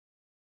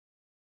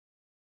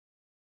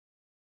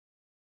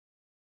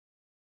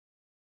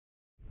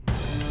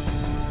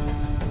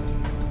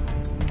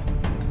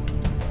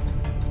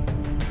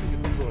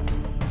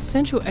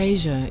Central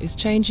Asia is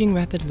changing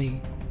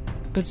rapidly,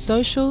 but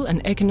social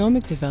and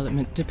economic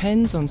development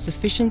depends on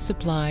sufficient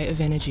supply of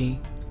energy.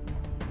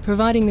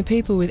 Providing the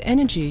people with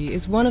energy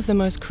is one of the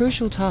most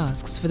crucial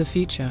tasks for the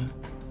future.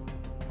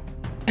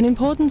 An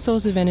important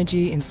source of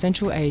energy in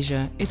Central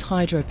Asia is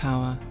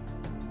hydropower.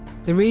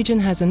 The region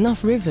has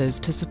enough rivers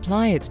to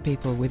supply its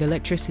people with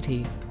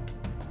electricity.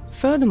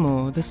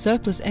 Furthermore, the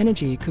surplus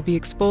energy could be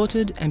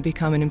exported and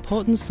become an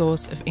important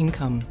source of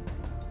income.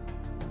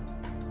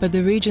 But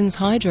the region's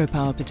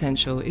hydropower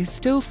potential is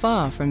still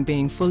far from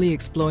being fully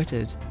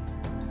exploited.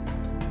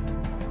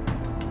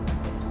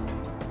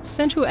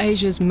 Central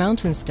Asia's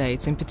mountain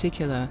states in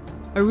particular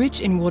are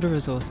rich in water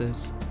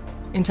resources.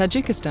 In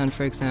Tajikistan,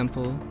 for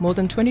example, more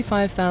than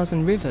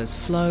 25,000 rivers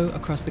flow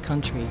across the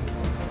country.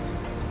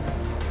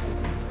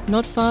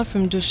 Not far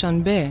from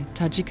Dushanbe,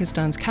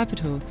 Tajikistan's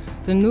capital,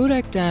 the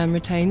Nurek Dam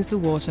retains the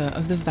water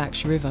of the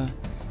Vaksh River.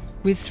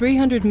 With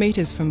 300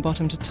 meters from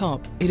bottom to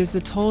top, it is the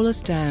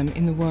tallest dam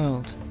in the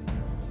world.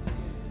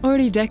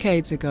 Already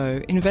decades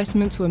ago,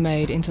 investments were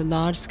made into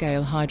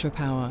large-scale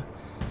hydropower.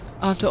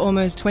 After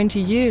almost 20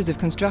 years of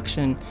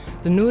construction,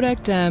 the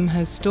Nurek Dam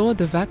has stored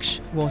the Vaksh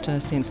water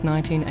since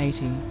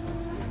 1980.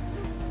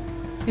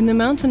 In the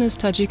mountainous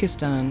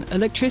Tajikistan,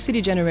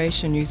 electricity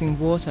generation using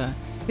water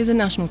is a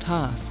national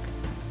task.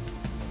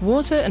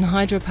 Water and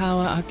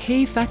hydropower are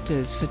key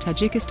factors for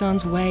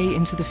Tajikistan's way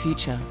into the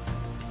future.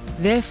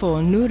 Therefore,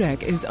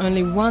 Nurek is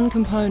only one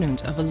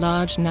component of a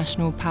large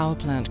national power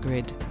plant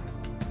grid.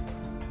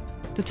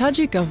 The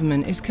Tajik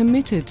government is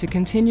committed to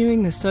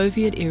continuing the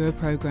Soviet-era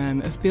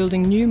program of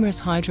building numerous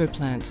hydro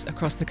plants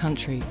across the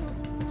country,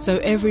 so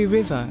every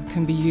river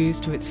can be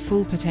used to its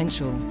full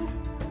potential.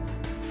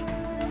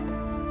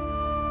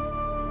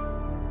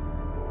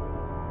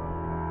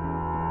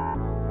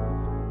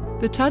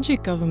 The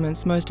Tajik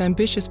government's most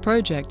ambitious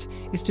project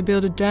is to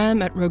build a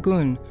dam at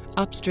Rogun,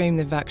 upstream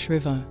the Vaksh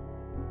River.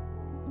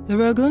 The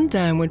Rogun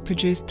Dam would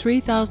produce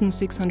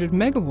 3,600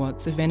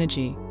 megawatts of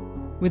energy.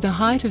 With a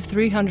height of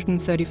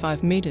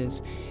 335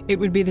 meters, it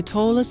would be the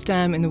tallest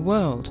dam in the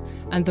world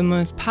and the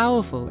most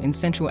powerful in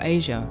Central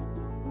Asia.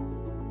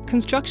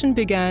 Construction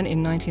began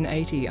in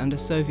 1980 under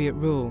Soviet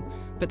rule,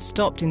 but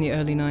stopped in the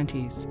early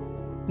 90s.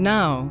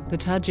 Now, the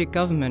Tajik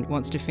government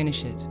wants to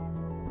finish it.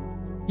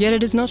 Yet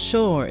it is not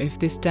sure if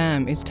this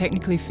dam is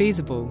technically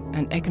feasible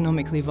and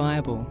economically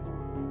viable.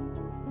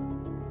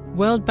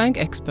 World Bank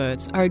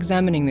experts are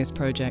examining this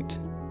project.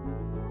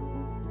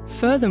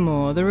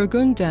 Furthermore, the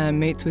Rogun Dam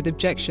meets with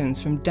objections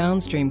from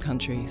downstream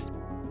countries.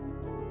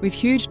 With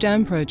huge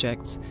dam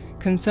projects,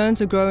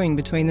 concerns are growing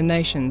between the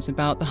nations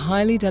about the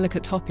highly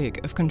delicate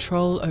topic of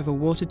control over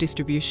water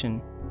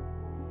distribution.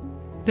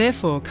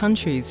 Therefore,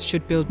 countries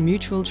should build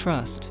mutual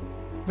trust.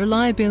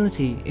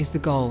 Reliability is the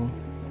goal.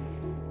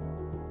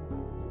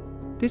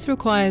 This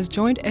requires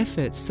joint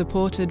efforts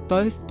supported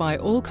both by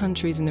all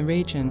countries in the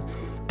region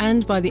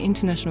and by the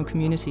international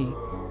community.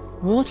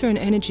 Water and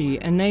energy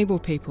enable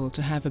people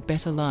to have a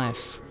better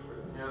life.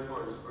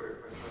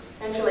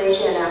 Central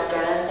Asia and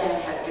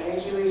Afghanistan have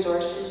energy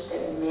resources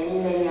that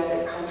many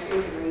other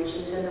countries and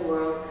regions in the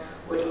world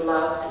would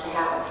love to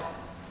have.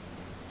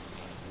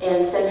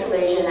 And Central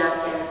Asia and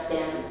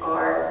Afghanistan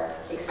are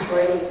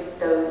exploiting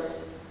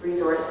those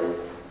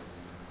resources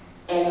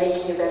and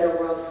making a better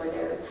world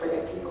for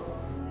their people.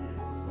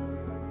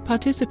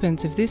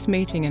 Participants of this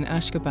meeting in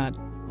Ashgabat,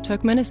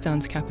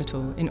 Turkmenistan's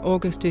capital, in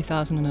August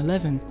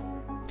 2011,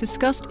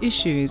 discussed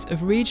issues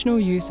of regional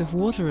use of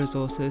water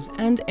resources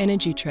and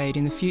energy trade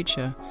in the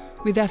future,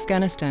 with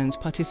Afghanistan's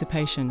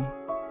participation.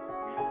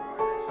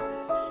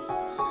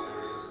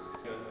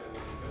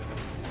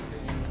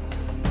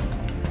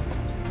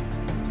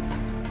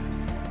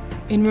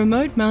 In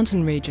remote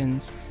mountain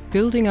regions,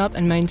 building up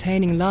and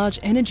maintaining large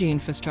energy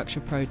infrastructure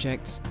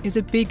projects is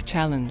a big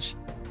challenge.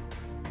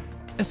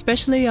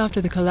 Especially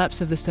after the collapse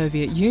of the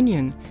Soviet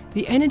Union,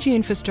 the energy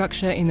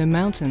infrastructure in the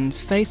mountains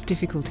faced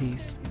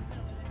difficulties.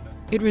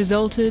 It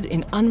resulted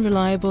in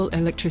unreliable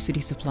electricity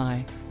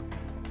supply.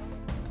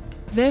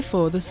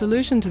 Therefore, the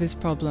solution to this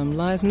problem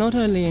lies not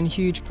only in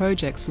huge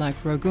projects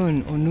like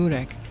Rogun or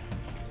Nurek.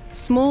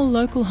 Small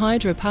local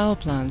hydropower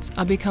plants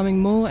are becoming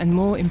more and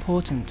more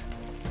important.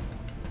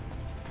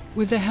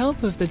 With the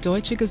help of the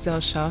Deutsche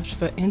Gesellschaft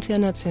für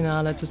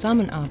internationale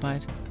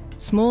Zusammenarbeit,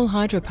 small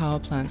hydropower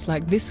plants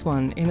like this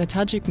one in the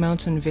Tajik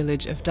mountain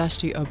village of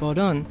Dashti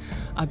Obodon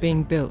are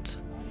being built.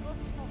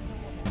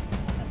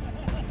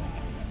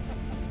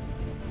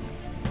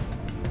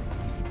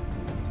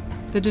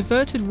 The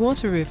diverted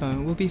water river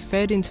will be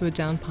fed into a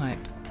downpipe.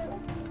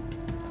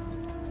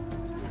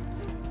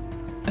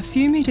 A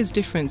few meters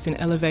difference in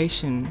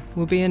elevation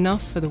will be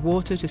enough for the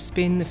water to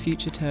spin the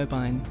future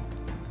turbine.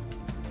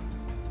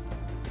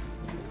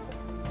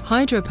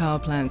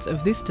 Hydropower plants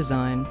of this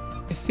design,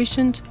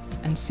 efficient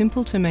and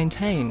simple to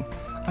maintain,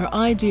 are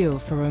ideal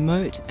for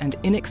remote and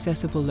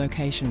inaccessible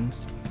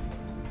locations.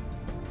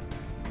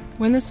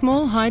 When the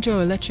small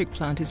hydroelectric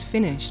plant is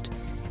finished,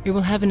 it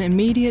will have an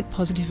immediate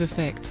positive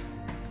effect.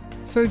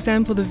 For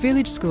example, the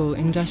village school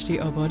in Dashti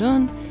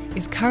Obodon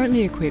is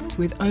currently equipped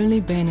with only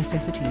bare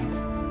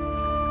necessities.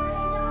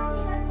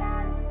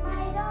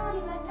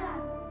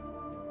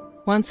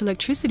 Once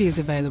electricity is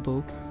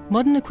available,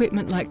 modern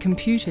equipment like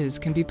computers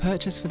can be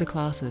purchased for the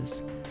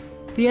classes.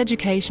 The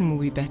education will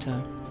be better.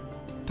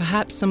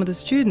 Perhaps some of the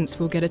students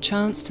will get a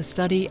chance to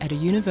study at a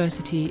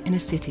university in a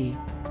city.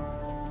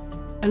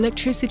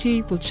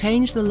 Electricity will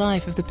change the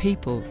life of the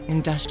people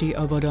in Dashti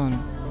Obodon.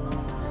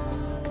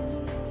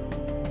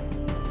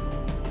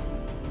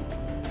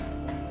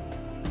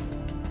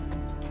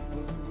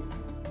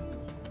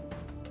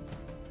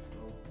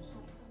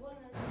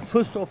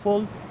 First of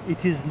all,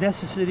 it is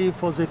necessary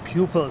for the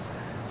pupils,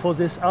 for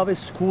our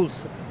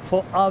schools,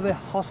 for our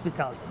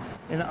hospitals.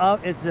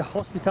 At the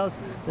hospitals,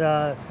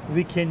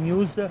 we can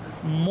use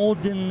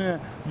modern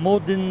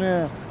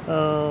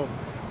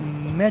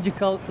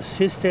medical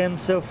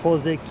systems for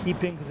the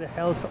keeping the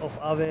health of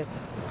our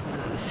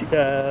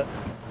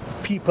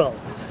people.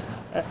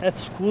 At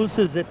schools,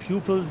 the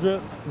pupils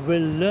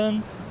will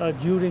learn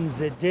during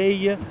the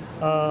day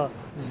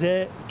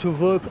to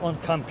work on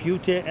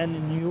computer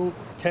and new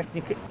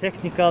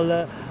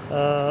technical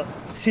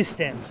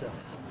systems.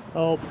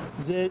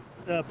 The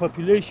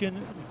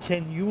population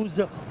can use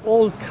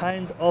all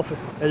kind of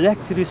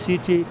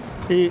electricity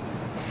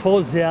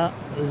for their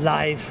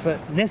life,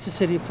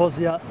 necessary for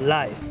their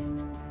life.